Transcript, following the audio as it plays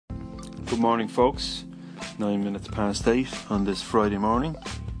Good morning, folks. 9 minutes past 8 on this Friday morning.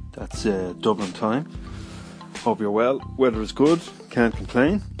 That's Dublin time. Hope you're well. Weather is good. Can't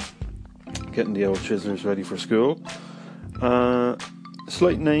complain. Getting the old chiselers ready for school.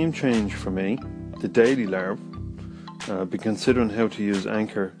 Slight name change for me. The Daily Larb. I've been considering how to use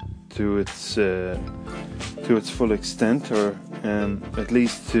Anchor to its full extent, or at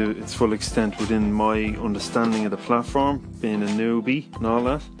least to its full extent within my understanding of the platform, being a newbie and all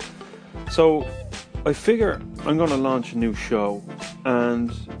that. So I figure I'm going to launch a new show,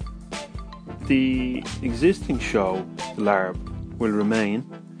 and the existing show, the Larb, will remain.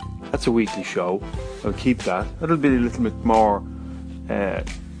 That's a weekly show. I'll keep that. It'll be a little bit more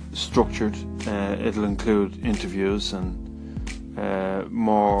structured. It'll include interviews and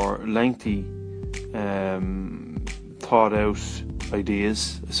more lengthy thought out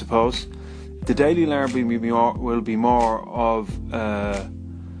ideas, I suppose. The Daily Larb will be more of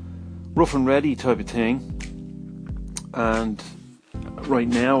rough and ready type of thing, and right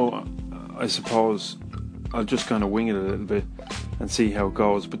now I suppose I'll just kind of wing it a little bit and see how it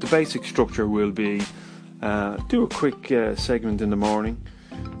goes. But the basic structure will be do a quick segment in the morning,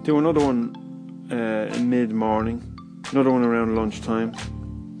 do another one in mid-morning, another one around lunchtime,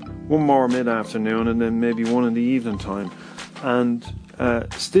 one more mid-afternoon, and then maybe one in the evening time, and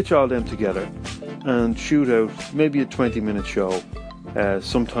stitch all them together and shoot out maybe a 20-minute show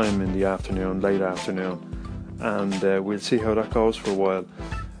sometime in the afternoon, late afternoon, and we'll see how that goes for a while.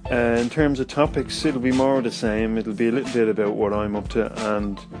 In terms of topics, it'll be more of the same. It'll be a little bit about what I'm up to,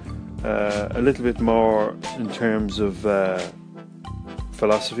 and a little bit more in terms of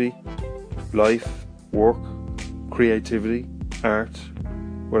philosophy, life, work, creativity, art,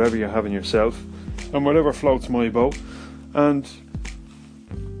 whatever you're having yourself, and whatever floats my boat, and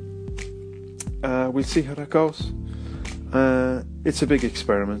we'll see how that goes. It's a big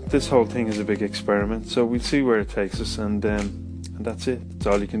experiment. This whole thing is a big experiment, so we'll see where it takes us, and that's it. That's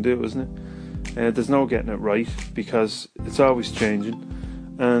all you can do, isn't it? There's no getting it right, because it's always changing,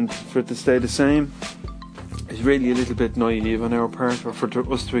 and for it to stay the same is really a little bit naive on our part, or for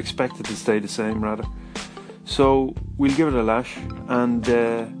us to expect it to stay the same, rather. So we'll give it a lash, and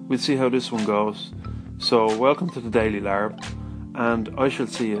we'll see how this one goes. So welcome to the Daily Larb, and I shall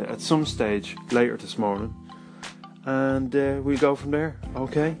see you at some stage later this morning, and we'll go from there.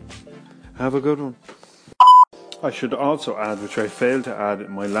 Okay, have a good one. I should also add, which I failed to add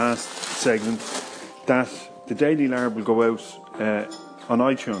in my last segment, that the Daily Larb will go out on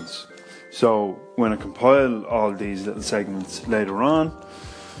iTunes. So when I compile all these little segments later on,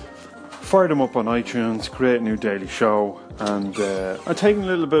 fire them up on iTunes, create a new daily show, and I'm taking a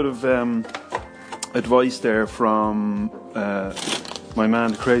little bit of advice there from my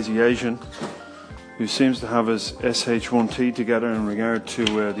man, the Crazy Asian, who seems to have his SH1T together in regard to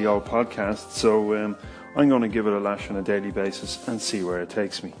the old podcast. So I'm going to give it a lash on a daily basis and see where it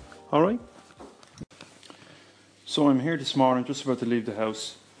takes me. All right? So I'm here this morning, just about to leave the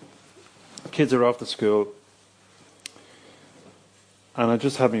house. The kids are off to school, and I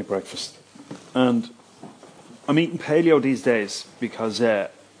just had my breakfast. And I'm eating paleo these days because I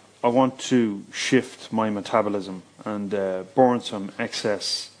want to shift my metabolism and burn some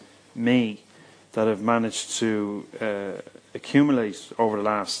excess me that I've managed to accumulate over the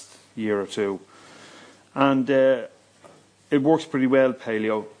last year or two. And it works pretty well,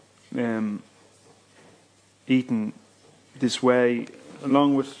 paleo, eating this way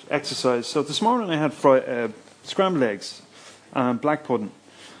along with exercise. So this morning I had scrambled eggs and black pudding.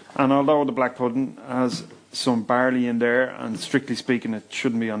 And although the black pudding has some barley in there, and strictly speaking it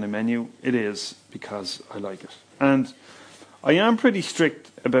shouldn't be on the menu, it is, because I like it. And I am pretty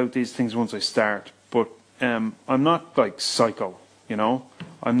strict about these things once I start, but I'm not like psycho, you know.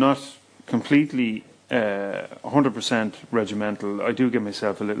 I'm not completely 100% regimental. I do give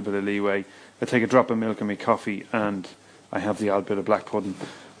myself a little bit of leeway. I take a drop of milk in my coffee, and I have the odd bit of black pudding.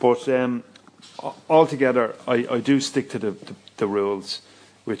 But altogether, I do stick to the rules,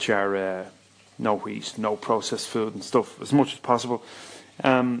 which are no wheat, no processed food and stuff, as much as possible.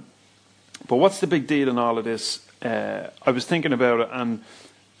 But what's the big deal in all of this? I was thinking about it, and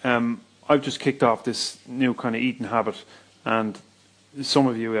I've just kicked off this new kind of eating habit, and some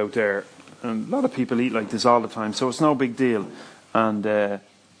of you out there, and a lot of people eat like this all the time, so it's no big deal. And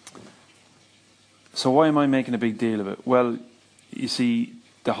so why am I making a big deal of it? Well, you see,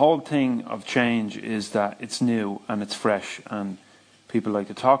 the whole thing of change is that it's new and it's fresh, and people like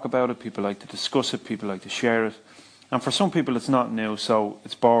to talk about it, people like to discuss it, people like to share it. And for some people it's not new, so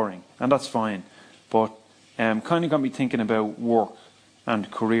it's boring, and that's fine. But kind of got me thinking about work and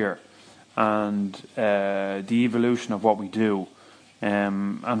career, and the evolution of what we do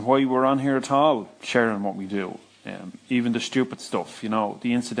and why we're on here at all, sharing what we do. Even the stupid stuff,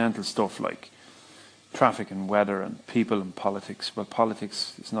 the incidental stuff like traffic and weather and people and politics. Well,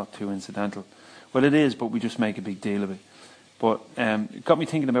 politics is not too incidental. Well, it is, but we just make a big deal of it. But it got me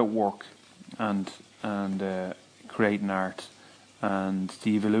thinking about work and creating art and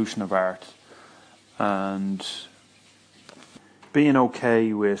the evolution of art and being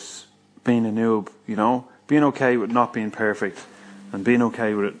okay with being a noob, being okay with not being perfect and being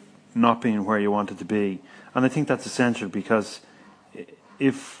okay with it not being where you want it to be. And I think that's essential, because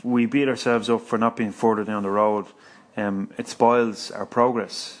if we beat ourselves up for not being further down the road, it spoils our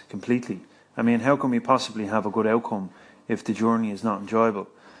progress completely. I mean, how can we possibly have a good outcome if the journey is not enjoyable?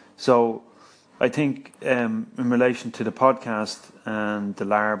 So I think in relation to the podcast and the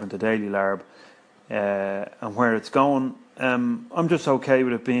LARB and the Daily LARB and where it's going, I'm just okay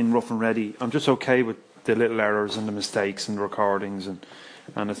with it being rough and ready. I'm just okay with the little errors and the mistakes and the recordings, and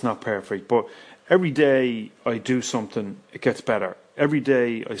it's not perfect. But every day I do something, it gets better. Every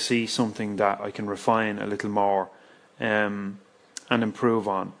day I see something that I can refine a little more and improve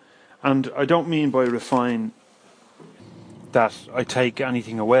on. And I don't mean by refine that I take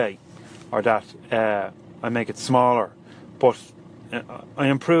anything away or that I make it smaller, but I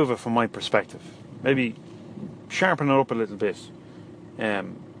improve it from my perspective. Maybe sharpen it up a little bit,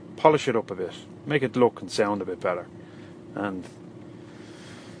 polish it up a bit, make it look and sound a bit better, and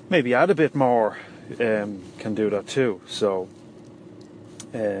maybe add a bit more. Can do that too. So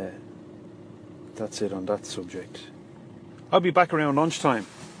that's it on that subject. I'll be back around lunchtime.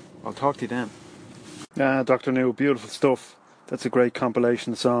 I'll talk to you then. Dr. New, beautiful stuff. That's a great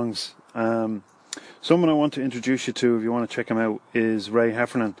compilation of songs. Someone I want to introduce you to, if you want to check him out, is Ray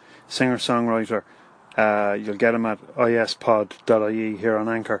Heffernan, singer-songwriter. You'll get him at ispod.ie here on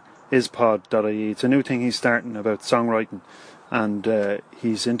Anchor, ispod.ie. It's a new thing he's starting about songwriting, and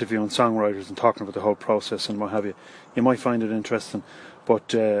he's interviewing songwriters and talking about the whole process and what have you. You might find it interesting.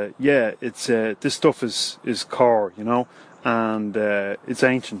 But it's this stuff is core, and it's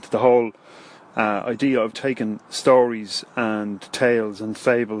ancient. The whole idea of taking stories and tales and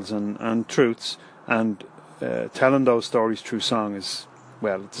fables and truths and telling those stories through song is,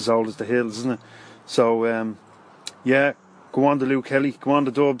 well, it's as old as the hills, isn't it? So, go on to Luke Kelly, go on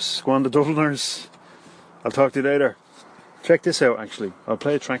to Dubs, go on to Dubliners. I'll talk to you later. Check this out, actually. I'll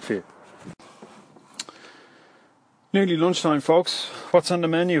play a track for you. Nearly lunchtime, folks. What's on the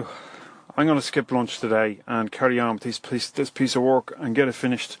menu? I'm going to skip lunch today and carry on with this piece of work and get it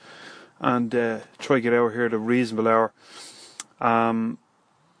finished and try to get out here at a reasonable hour. On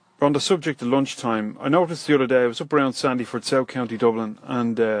the subject of lunchtime, I noticed the other day, I was up around Sandyford, South County Dublin,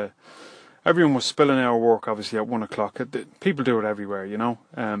 and everyone was spilling out of work, obviously, at 1 o'clock. People do it everywhere,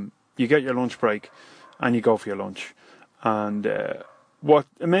 You get your lunch break and you go for your lunch. And what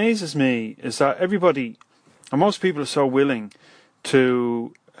amazes me is that everybody, and most people, are so willing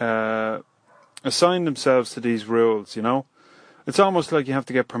to assign themselves to these rules, It's almost like you have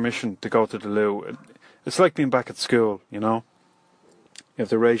to get permission to go to the loo. It's like being back at school, You have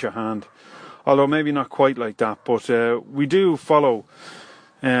to raise your hand. Although maybe not quite like that, but we do follow,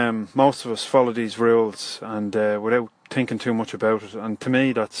 most of us follow these rules and without thinking too much about it. And to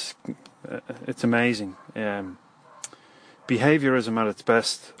me, it's amazing. Behaviourism at its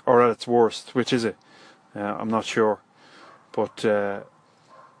best, or at its worst, which is it? I'm not sure. But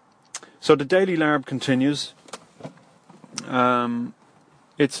so the Daily LARB continues.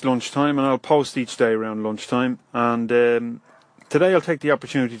 It's lunchtime, and I'll post each day around lunchtime. And today I'll take the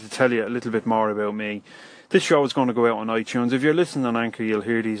opportunity to tell you a little bit more about me. This show is going to go out on iTunes. If you're listening on Anchor, you'll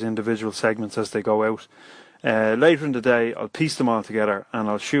hear these individual segments as they go out. Later in the day, I'll piece them all together and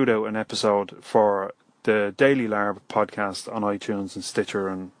I'll shoot out an episode for the Daily LARB podcast on iTunes and Stitcher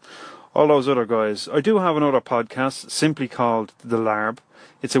and all those other guys. I do have another podcast simply called The LARB.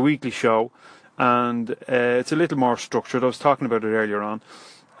 It's a weekly show, and it's a little more structured. I was talking about it earlier on,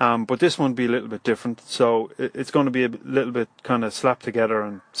 but this one will be a little bit different. So it's going to be a little bit kind of slapped together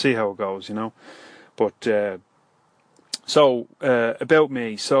and see how it goes, But so about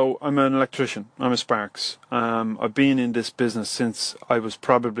me. So I'm an electrician. I'm a Sparks. I've been in this business since I was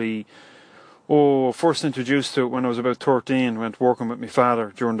probably first introduced to it when I was about 13. Went working with my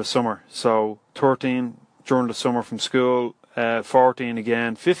father during the summer. So 13 during the summer from school. 14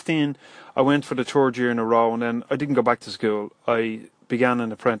 again. 15 I went for the third year in a row, and then I didn't go back to school. I began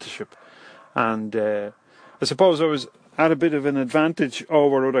an apprenticeship, and I suppose I was at a bit of an advantage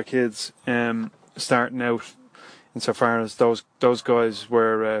over other kids starting out, insofar as those guys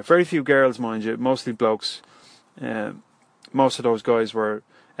were very few girls, mind you, mostly blokes. Most of those guys were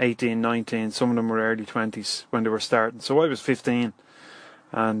 18, 19, some of them were early 20s when they were starting. So I was 15,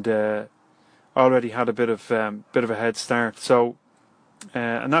 and already had a bit of a head start. So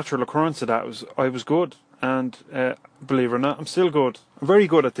a natural occurrence of that was I was good, and believe it or not, I'm still good. I'm very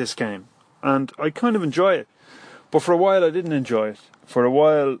good at this game, and I kind of enjoy it. But for a while, I didn't enjoy it. For a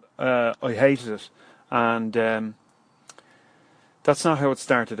while, I hated it, and that's not how it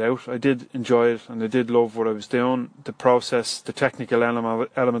started out. I did enjoy it, and I did love what I was doing. The process, the technical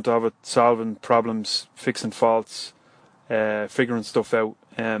element of it, solving problems, fixing faults, figuring stuff out.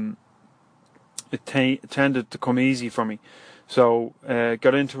 It tended to come easy for me. So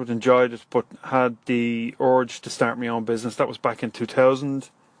got into it, enjoyed it, but had the urge to start my own business. That was back in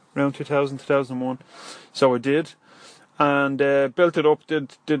 2000, around 2000, 2001. So I did. And built it up,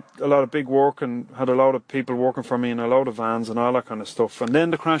 did a lot of big work, and had a lot of people working for me in a load of vans and all that kind of stuff. And then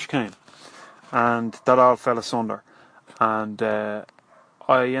the crash came, and that all fell asunder. And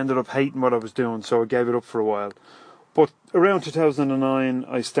I ended up hating what I was doing, so I gave it up for a while. But around 2009,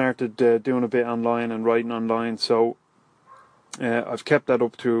 I started doing a bit online and writing online, so I've kept that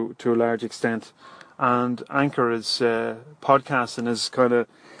up to a large extent. And Anchor is podcasting is kind of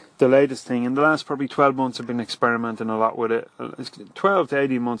the latest thing. In the last probably 12 months, I've been experimenting a lot with it. 12 to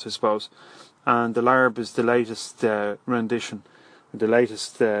 18 months, I suppose. And the LARB is the latest rendition, the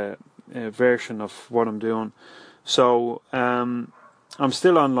latest version of what I'm doing. So I'm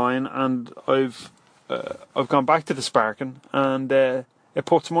still online, and I've gone back to the Sparking, and it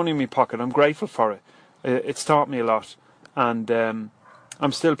puts money in my pocket. I'm grateful for it. It's taught me a lot, and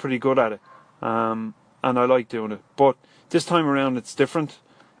I'm still pretty good at it, and I like doing it. But this time around, it's different.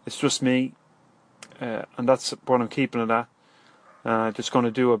 It's just me, and that's what I'm keeping it at. Just going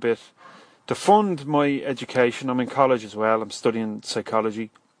to do a bit to fund my education. I'm in college as well. I'm studying psychology,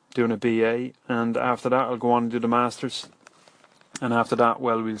 doing a BA, and after that I'll go on and do the Masters. And after that,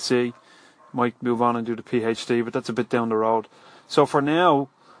 well, we'll see. Might move on and do the PhD, but that's a bit down the road. So for now,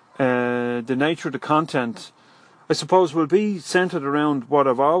 the nature of the content, I suppose, will be centred around what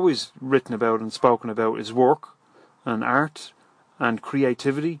I've always written about and spoken about, is work and art and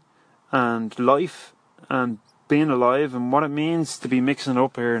creativity and life and being alive and what it means to be mixing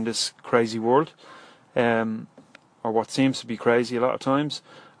up here in this crazy world, or what seems to be crazy a lot of times,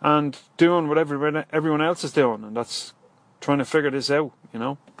 and doing what everyone else is doing, and that's trying to figure this out, you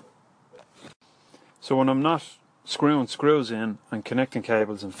know. So when I'm not screwing screws in and connecting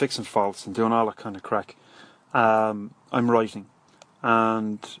cables and fixing faults and doing all that kind of crack, I'm writing,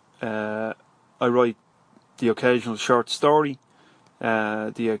 and I write the occasional short story,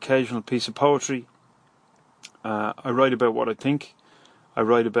 the occasional piece of poetry. I write about what I think. I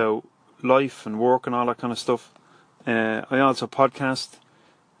write about life and work and all that kind of stuff. I also podcast.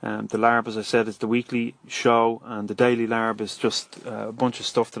 The LARB, as I said, is the weekly show, and the daily LARB is just a bunch of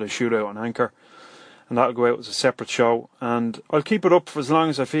stuff that I shoot out on Anchor, and that'll go out as a separate show. And I'll keep it up for as long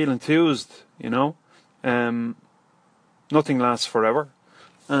as I feel enthused, you know. Nothing lasts forever,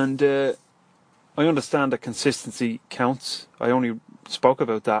 and I understand that consistency counts. I only spoke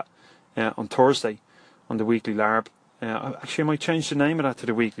about that on Thursday on the weekly LARB. Actually, I might change the name of that to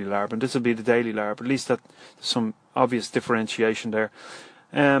the weekly LARB, and this will be the daily LARB. At least that there's some obvious differentiation there.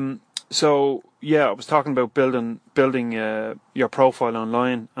 So yeah, I was talking about building your profile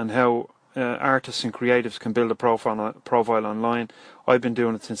online, and how artists and creatives can build a profile online. I've been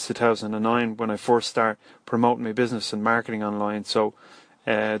doing it since 2009 when I first started promoting my business and marketing online. So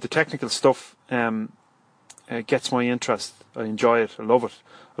the technical stuff gets my interest. I enjoy it. I love it.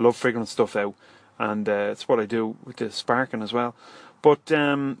 I love figuring stuff out, and it's what I do with the Sparking as well. But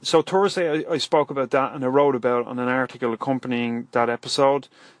so Thursday I spoke about that, and I wrote about on an article accompanying that episode.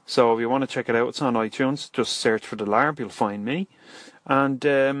 So if you want to check it out, it's on iTunes. Just search for the LARB, you'll find me. And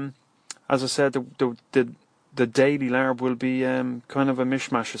as I said, the daily LARB will be kind of a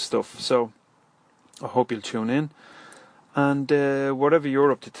mishmash of stuff. So I hope you'll tune in. And whatever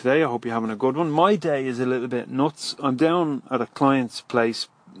you're up to today, I hope you're having a good one. My day is a little bit nuts. I'm down at a client's place,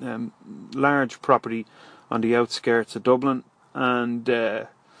 large property on the outskirts of Dublin, and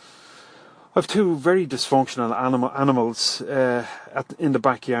I've two very dysfunctional animals in the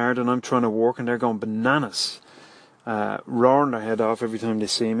backyard, and I'm trying to work, and they're going bananas, roaring their head off every time they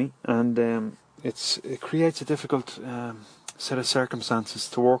see me, and it creates a difficult set of circumstances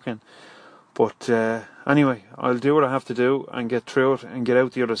to work in. But anyway, I'll do what I have to do and get through it and get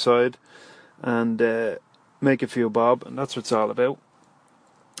out the other side and make a few bob, and that's what it's all about.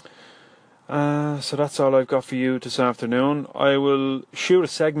 So that's all I've got for you this afternoon. I will shoot a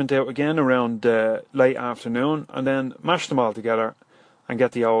segment out again around late afternoon, and then mash them all together and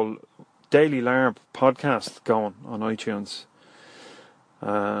get the old Daily LARB podcast going on iTunes.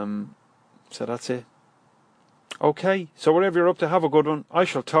 So that's it. Okay, so whatever you're up to, have a good one. I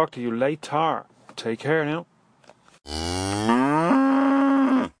shall talk to you later. Take care now.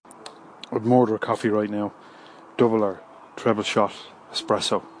 I'd murder a coffee right now. Double or treble shot,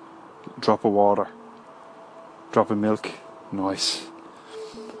 espresso, drop of water, drop of milk. Nice.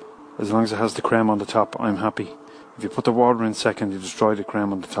 As long as it has the creme on the top, I'm happy. If you put the water in second, you destroy the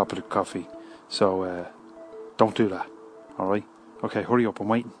creme on the top of the coffee. So, don't do that. Alright? Okay, hurry up, I'm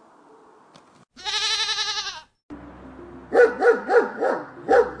waiting.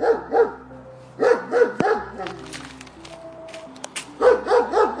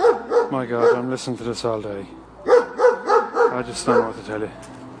 My God, I'm listening to this all day. I just don't know what to tell you.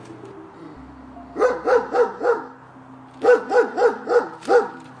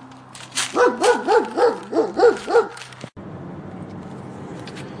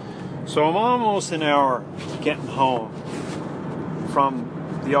 So I'm almost an hour getting home from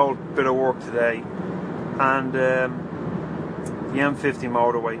the old bit of work today, and the M50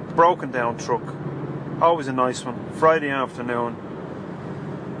 motorway, broken down truck, always a nice one, Friday afternoon,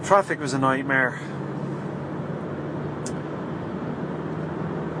 traffic was a nightmare.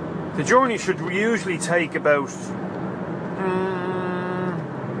 The journey should usually take about,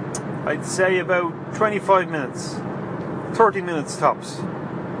 I'd say about 25 minutes, 30 minutes tops,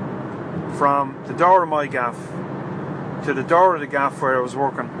 from the door of my gaff to the door of the gaff where I was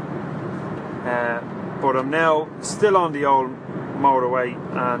working. But I'm now still on the old motorway,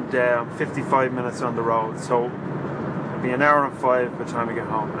 and 55 minutes on the road, so it'll be an hour and 5 by the time I get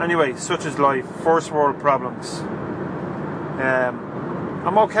home. Anyway, such is life, first world problems.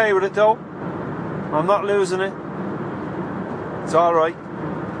 I'm okay with it though. I'm not losing it. It's alright.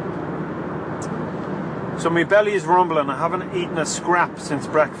 So my belly is rumbling. I haven't eaten a scrap since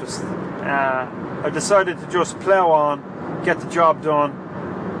breakfast. I decided to just plough on, get the job done,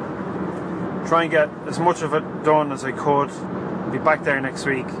 try and get as much of it done as I could. Be back there next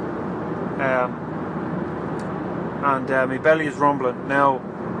week. And my belly is rumbling. Now,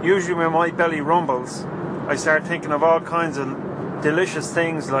 usually when my belly rumbles, I start thinking of all kinds of delicious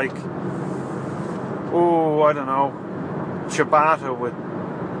things like, I don't know, ciabatta with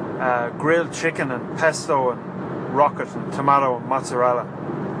grilled chicken and pesto and rocket and tomato and mozzarella.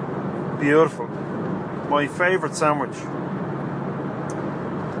 Beautiful. My favourite sandwich.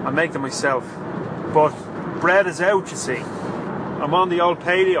 I make them myself. But bread is out, you see. I'm on the old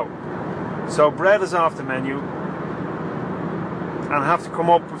paleo. So bread is off the menu. And I have to come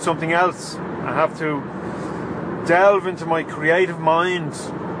up with something else. I have to delve into my creative mind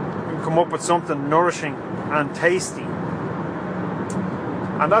and come up with something nourishing and tasty.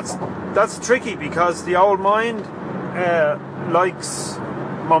 And that's tricky, because the old mind likes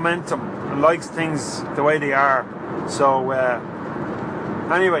momentum and likes things the way they are. So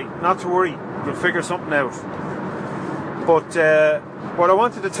anyway, not to worry, we'll figure something out. But what I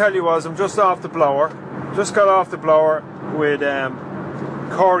wanted to tell you was, I'm just off the blower. Just got off the blower with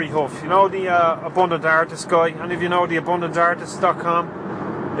Corey Huff, you know, the Abundant Artist guy. And if you know the AbundantArtist.com,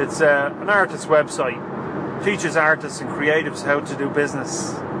 it's an artist website. Teaches artists and creatives how to do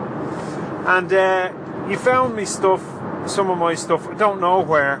business. And he found me stuff, some of my stuff, I don't know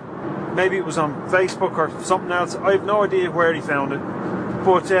where. Maybe it was on Facebook or something else. I have no idea where he found it.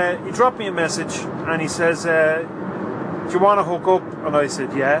 But he dropped me a message and he says, do you want to hook up? And I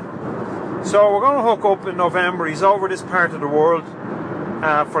said, yeah. So we're going to hook up in November. He's over this part of the world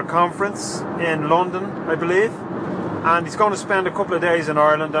for a conference in London, I believe. And he's going to spend a couple of days in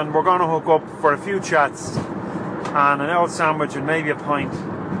Ireland, and we're going to hook up for a few chats and an old sandwich and maybe a pint.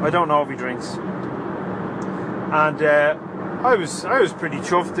 I don't know if he drinks. And I was pretty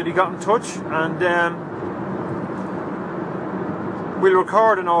chuffed that he got in touch, and we'll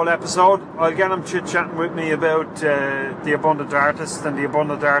record an old episode. I'll get him chit-chatting with me about the Abundant Artist and the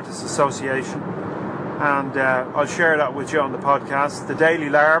Abundant Artists Association, and I'll share that with you on the podcast. The Daily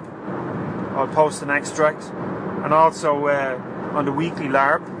Larb, I'll post an extract, and also on the Weekly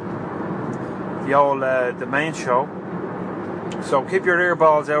Larb, the main show. So keep your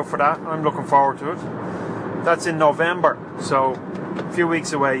earballs out for that. I'm looking forward to it. That's in November, so a few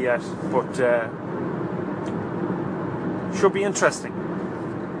weeks away yet, but should be interesting.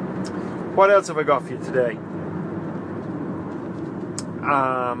 What else have I got for you today?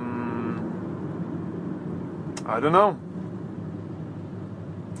 I don't know.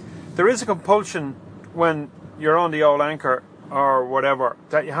 There is a compulsion when you're on the old anchor or whatever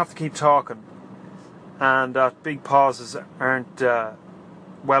that you have to keep talking, and that big pauses aren't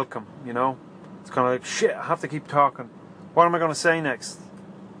welcome, you know. It's kind of like, shit, I have to keep talking. What am I going to say next?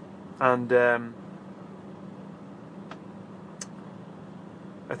 And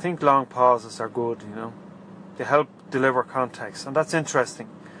I think long pauses are good, you know. They help deliver context, and that's interesting,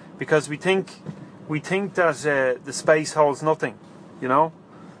 because we think that the space holds nothing, you know,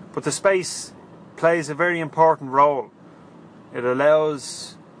 but the space plays a very important role. It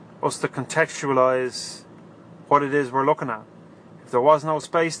allows us to contextualize what it is we're looking at. If there was no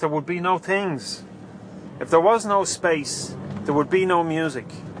space, there would be no things. If there was no space, there would be no music.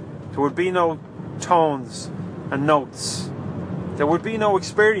 There would be no tones and notes. There would be no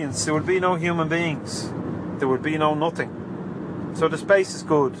experience. There would be no human beings. There would be no nothing. So the space is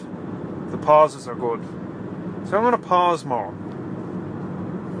good. The pauses are good. So I'm going to pause more.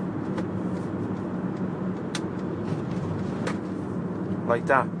 Like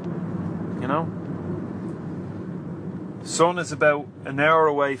that. You know? The sun is about an hour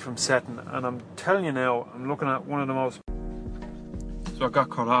away from setting, and I'm telling you now, I'm looking at one of the most... So I got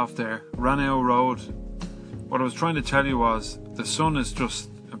cut off there. Ranelagh Road. What I was trying to tell you was the sun is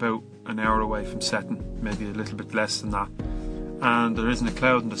just about an hour away from setting, maybe a little bit less than that, and there isn't a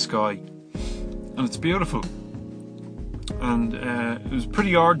cloud in the sky, and it's beautiful. And it was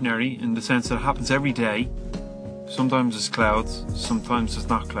pretty ordinary in the sense that it happens every day. Sometimes there's clouds, sometimes there's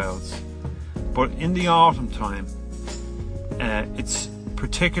not clouds, but in the autumn time it's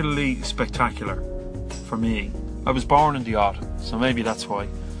particularly spectacular for me. I was born in the autumn, so maybe that's why.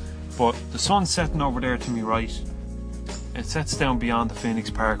 But the sun's setting over there to me right. It sets down beyond the Phoenix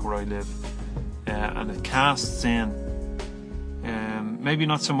Park where I live, and it casts in, maybe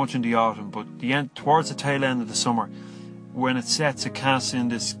not so much in the autumn, but towards the tail end of the summer, when it sets, it casts in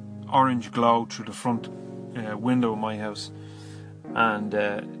this orange glow through the front window of my house, and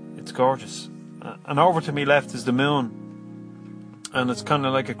it's gorgeous. And over to me left is the moon, and it's kind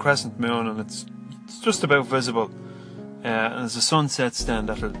of like a crescent moon, and it's just about visible, and as the sun sets then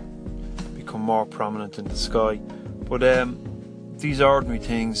that'll become more prominent in the sky. But these ordinary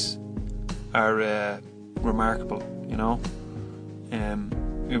things are remarkable, you know,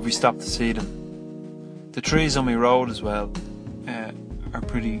 if we stop to see them. The trees on my road as well are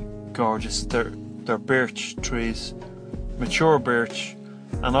pretty gorgeous. They're birch trees, mature birch,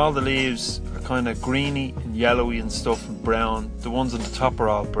 and all the leaves are kind of greeny and yellowy and stuff and brown. The ones on the top are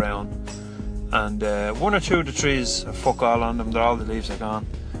all brown, and one or two of the trees have fuck all on them. All the leaves are gone,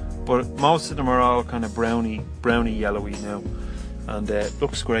 but most of them are all kind of browny yellowy now, and it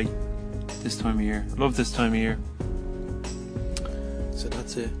looks great this time of year. I love this time of year. So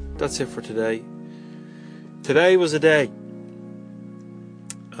that's it for today. Today was a day,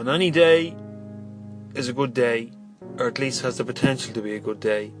 and any day is a good day, or at least has the potential to be a good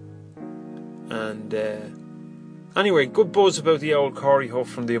day. And anyway, good buzz about the old Corey Huff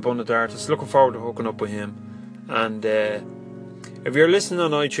from The Abundant Artist. Looking forward to hooking up with him. And if you're listening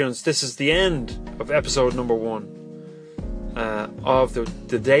on iTunes, this is the end of episode number 1 of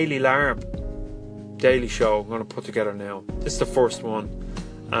the Daily LARB daily show I'm going to put together now. This is the first one,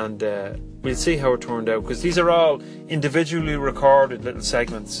 and we'll see how it turned out, because these are all individually recorded little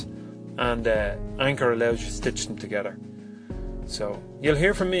segments, and Anchor allows you to stitch them together. So you'll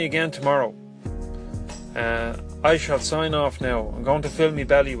hear from me again tomorrow. I shall sign off now. I'm going to fill my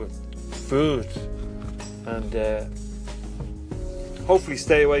belly with food, and hopefully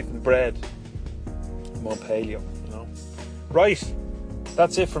stay away from the bread. I'm on paleo, you know. Right,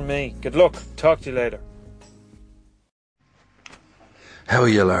 that's it from me. Good luck. Talk to you later. How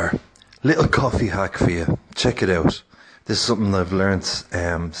you are? Little coffee hack for you. Check it out. This is something I've learnt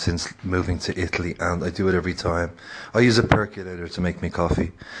since moving to Italy, and I do it every time. I use a percolator to make me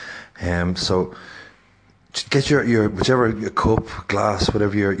coffee. So get your whichever your cup, glass,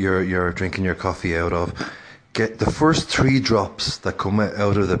 whatever you're drinking your coffee out of. Get the first 3 drops that come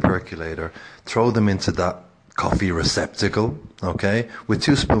out of the percolator. Throw them into that coffee receptacle, okay, with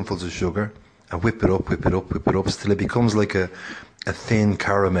 2 spoonfuls of sugar, and whip it up till it becomes like a thin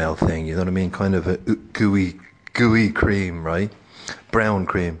caramel thing. You know what I mean? Kind of a gooey cream, right? Brown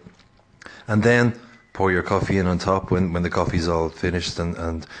cream. And then pour your coffee in on top when the coffee's all finished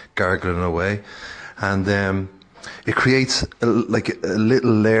and gargling away. And it creates a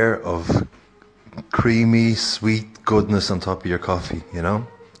little layer of creamy, sweet goodness on top of your coffee, you know?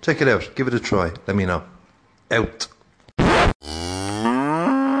 Check it out. Give it a try. Let me know. Out.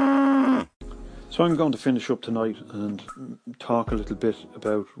 So I'm going to finish up tonight and talk a little bit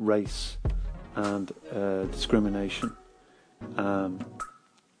about race and discrimination,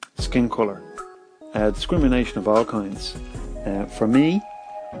 skin colour, discrimination of all kinds. For me,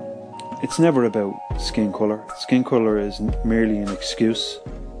 it's never about skin colour. Skin colour is merely an excuse.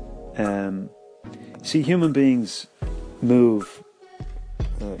 See, human beings move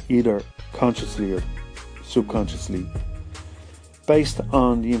either consciously or subconsciously based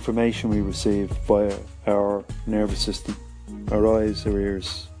on the information we receive via our nervous system, our eyes, our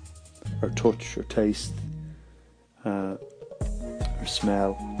ears, our touch, our taste, our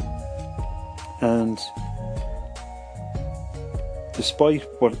smell. And despite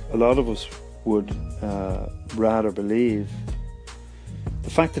what a lot of us would rather believe, the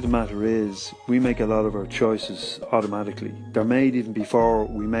fact of the matter is we make a lot of our choices automatically. They're made even before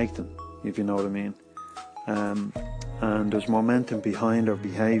we make them, if you know what I mean. And there's momentum behind our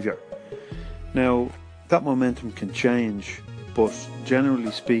behaviour. Now, that momentum can change, but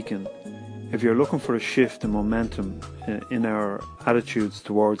generally speaking, if you're looking for a shift in momentum in our attitudes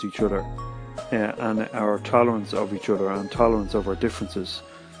towards each other and our tolerance of each other and tolerance of our differences,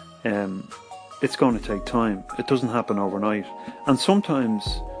 it's going to take time. It doesn't happen overnight. And sometimes,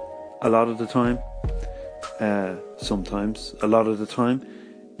 a lot of the time,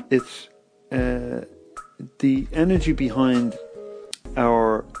 it's the energy behind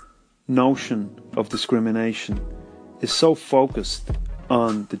our notion of discrimination is so focused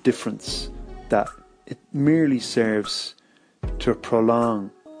on the difference that it merely serves to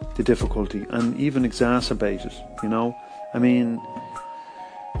prolong the difficulty and even exacerbate it, you know? I mean,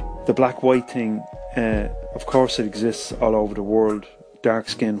 the black-white thing, of course it exists all over the world. Dark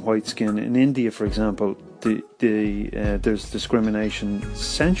skin, white skin. In India, for example, there's discrimination,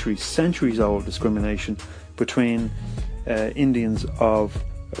 centuries old discrimination between Indians of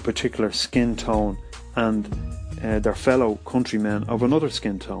a particular skin tone and their fellow countrymen of another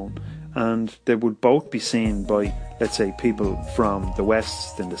skin tone, and they would both be seen by, let's say, people from the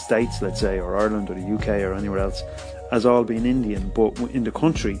West in the States, let's say, or Ireland or the UK or anywhere else, as all being Indian. But in the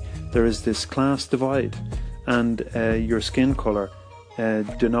country there is this class divide, and your skin colour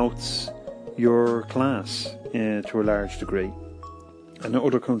denotes your class to a large degree, and in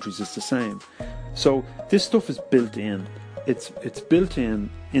other countries it's the same. So this stuff is built in. It's built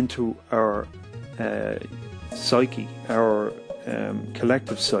into our psyche, our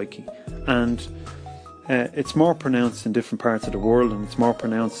collective psyche, and it's more pronounced in different parts of the world, and it's more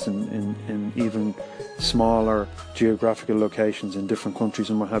pronounced in even smaller geographical locations in different countries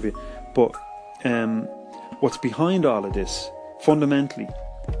and what have you. But what's behind all of this fundamentally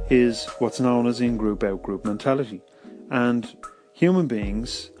is what's known as in-group, out-group mentality. And human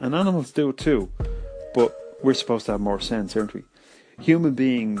beings, and animals do it too, but we're supposed to have more sense, aren't we? Human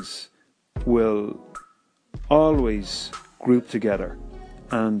beings will always group together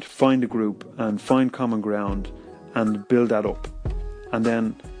and find a group and find common ground and build that up. And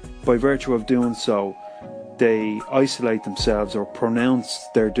then, by virtue of doing so, they isolate themselves or pronounce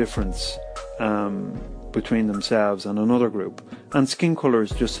their difference between themselves and another group. And skin colour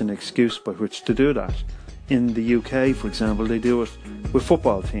is just an excuse by which to do that. In the UK, for example, they do it with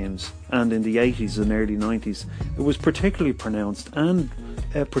football teams, and in the 80s and early 90s it was particularly pronounced and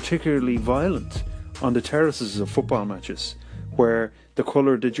particularly violent on the terraces of football matches, where the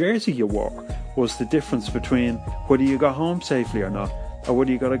colour of the jersey you wore was the difference between whether you got home safely or not, or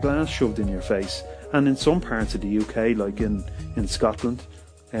whether you got a glass shoved in your face. And in some parts of the UK, like in Scotland,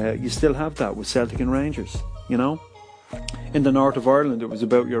 you still have that with Celtic and Rangers, you know. In the north of Ireland, it was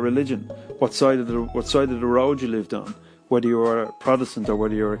about your religion, what side of the road you lived on, whether you were a Protestant or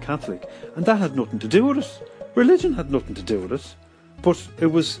whether you were a Catholic, and that had nothing to do with it. Religion had nothing to do with it, but it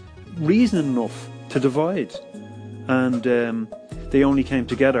was reason enough to divide, and they only came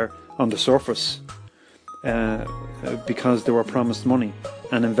together on the surface because they were promised money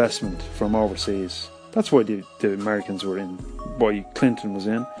and investment from overseas. That's why the Americans were in, why Clinton was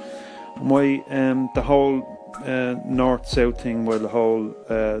in, and why the whole North-South thing, while the whole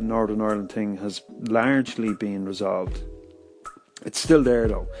Northern Ireland thing has largely been resolved. It's still there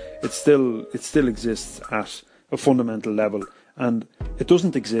though. It still exists at a fundamental level, and it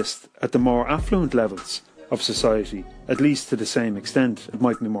doesn't exist at the more affluent levels of society, at least to the same extent. It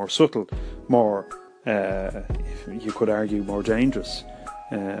might be more subtle, more, you could argue, more dangerous,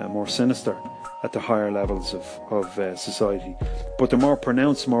 more sinister at the higher levels of society. But the more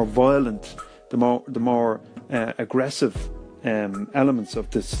pronounced, more violent, the more aggressive elements of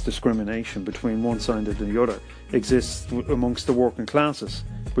this discrimination between one side and the other exists amongst the working classes,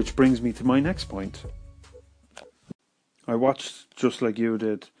 which brings me to my next point. I watched, just like you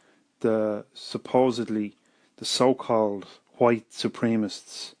did, the so-called white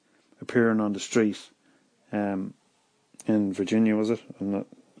supremacists appearing on the street in Virginia, was it?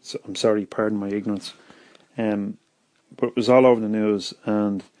 I'm sorry, pardon my ignorance. But it was all over the news,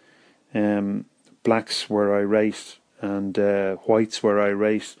 and blacks were irate and whites were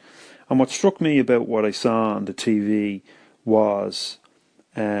irate. And what struck me about what I saw on the TV was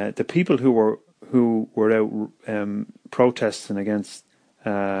the people who were out protesting against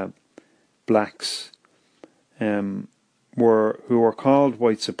blacks who were called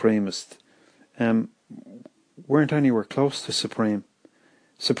white supremacist, weren't anywhere close to supreme.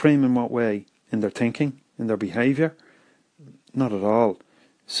 Supreme in what way? In their thinking, in their behaviour? Not at all.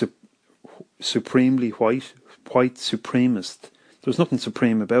 Supremely white supremacist. There was nothing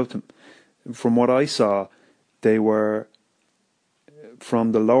supreme about them. From what I saw, they were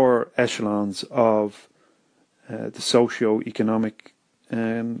from the lower echelons of the socio-economic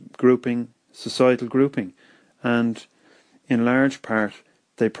grouping, societal grouping, and in large part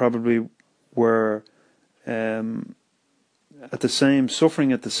they probably were suffering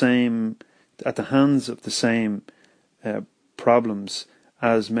at the hands of the same problems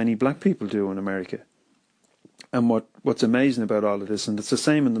as many black people do in America. And what's amazing about all of this, and it's the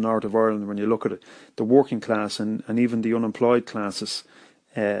same in the north of Ireland when you look at it, the working class and even the unemployed classes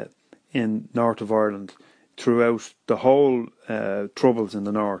in north of Ireland throughout the whole troubles in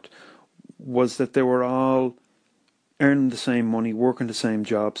the north, was that they were all earning the same money, working the same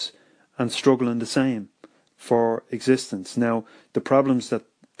jobs, and struggling the same for existence. Now, the problems that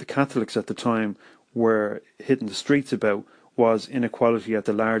the Catholics at the time were hitting the streets about was inequality at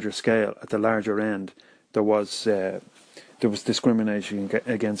the larger scale, at the larger end. There was discrimination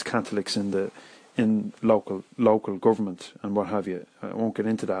against Catholics in local government and what have you. I won't get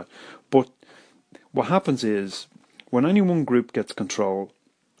into that. But what happens is, when any one group gets control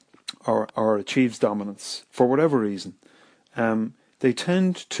or achieves dominance for whatever reason, they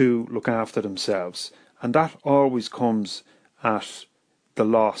tend to look after themselves, and that always comes at the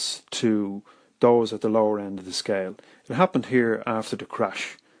loss to those at the lower end of the scale. It happened here after the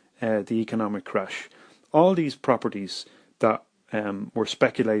crash, the economic crash. All these properties that were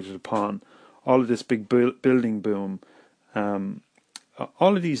speculated upon, all of this big building boom,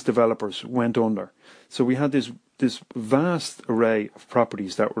 all of these developers went under. So we had this vast array of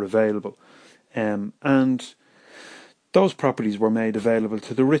properties that were available, and those properties were made available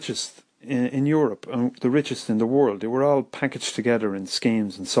to the richest in Europe and the richest in the world. They were all packaged together in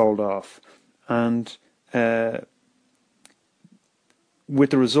schemes and sold off. And with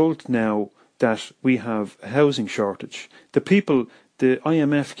the result now that we have a housing shortage, the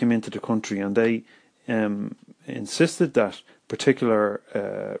IMF came into the country and they insisted that particular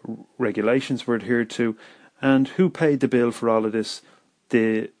regulations were adhered to. And who paid the bill for all of this?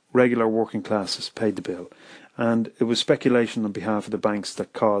 The regular working classes paid the bill. And it was speculation on behalf of the banks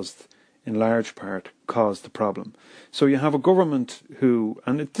that in large part, caused the problem. So you have a government who,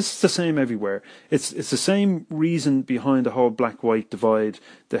 and this is the same everywhere, it's the same reason behind the whole black-white divide,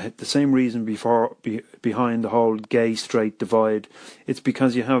 the same reason behind the whole gay-straight divide. It's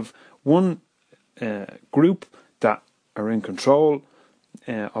because you have one group that are in control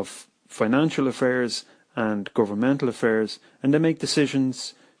of financial affairs and governmental affairs, and they make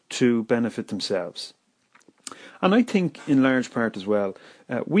decisions to benefit themselves. And I think in large part as well,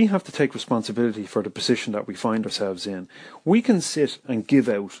 we have to take responsibility for the position that we find ourselves in. We can sit and give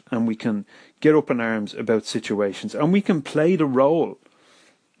out, and we can get up in arms about situations, and we can play the role.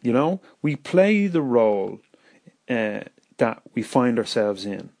 You know, we play the role that we find ourselves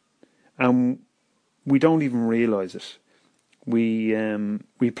in, and we don't even realise it. We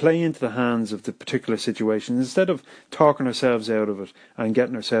play into the hands of the particular situation instead of talking ourselves out of it and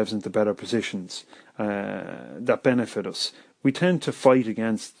getting ourselves into better positions that benefit us. We tend to fight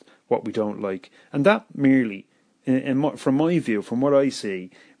against what we don't like, and that merely, from my view, from what I see,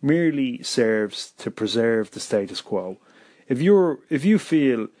 merely serves to preserve the status quo. If you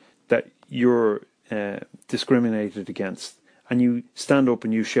feel that you're discriminated against, and you stand up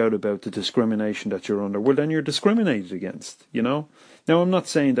and you shout about the discrimination that you're under, well, then you're discriminated against, you know? Now, I'm not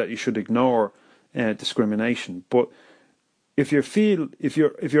saying that you should ignore discrimination, but if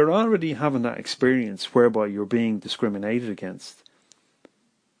you're already having that experience whereby you're being discriminated against,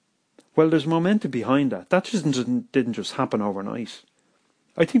 well, there's momentum behind that. That didn't just happen overnight.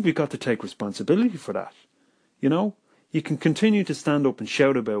 I think we've got to take responsibility for that, you know? You can continue to stand up and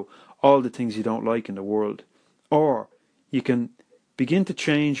shout about all the things you don't like in the world, or you can begin to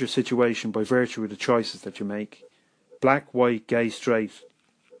change your situation by virtue of the choices that you make. Black, white, gay, straight,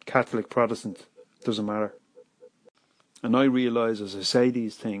 Catholic, Protestant, doesn't matter. And I realise as I say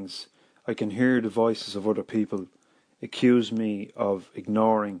these things, I can hear the voices of other people accuse me of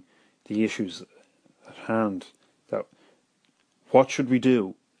ignoring the issues at hand. That what should we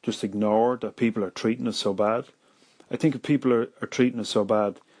do? Just ignore that people are treating us so bad? I think if people are treating us so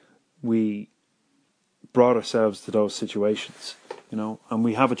bad, we brought ourselves to those situations, you know, and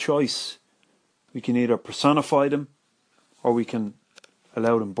we have a choice. We can either personify them or we can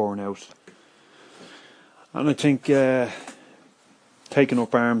allow them burn out. And I think taking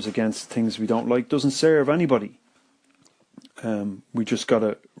up arms against things we don't like doesn't serve anybody. We just got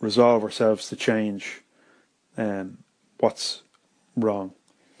to resolve ourselves to change what's wrong.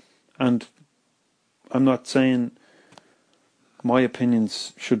 And I'm not saying my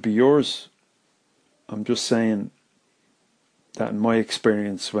opinions should be yours. I'm just saying that in my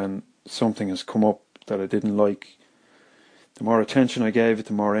experience, when something has come up that I didn't like, the more attention I gave it,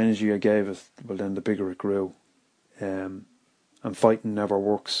 the more energy I gave it, well then the bigger it grew. And fighting never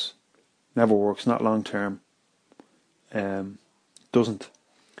works. Never works, not long term. Doesn't.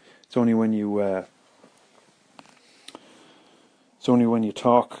 It's only when you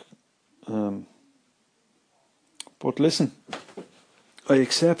talk. But listen, I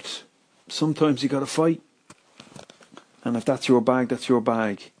accept sometimes you gotta fight. And if that's your bag, that's your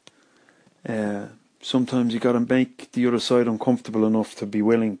bag. Sometimes you got to make the other side uncomfortable enough to be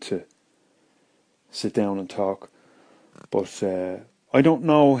willing to sit down and talk. But I don't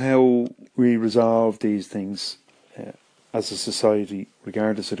know how we resolve these things as a society,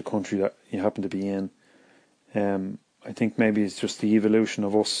 regardless of the country that you happen to be in. I think maybe it's just the evolution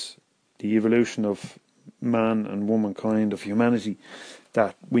of us, the evolution of man and womankind, of humanity,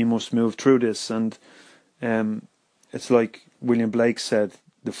 that we must move through this. And it's like William Blake said,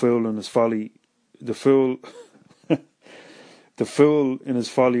 the fool in his folly in his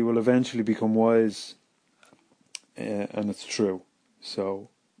folly will eventually become wise, and it's true. So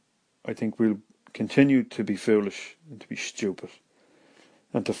I think we'll continue to be foolish and to be stupid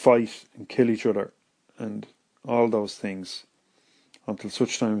and to fight and kill each other and all those things until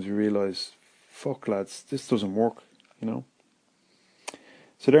such times we realise, fuck lads, this doesn't work, you know.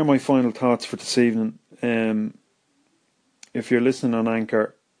 So they're my final thoughts for this evening. If you're listening on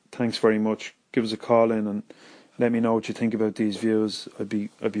Anchor, thanks very much. Give us a call in and let me know what you think about these views. I'd be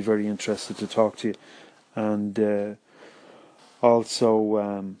very interested to talk to you. And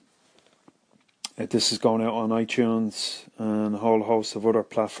also, this is going out on iTunes and a whole host of other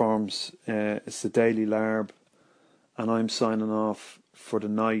platforms. It's the Daily Larb, and I'm signing off for the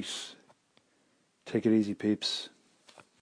night. Take it easy, peeps.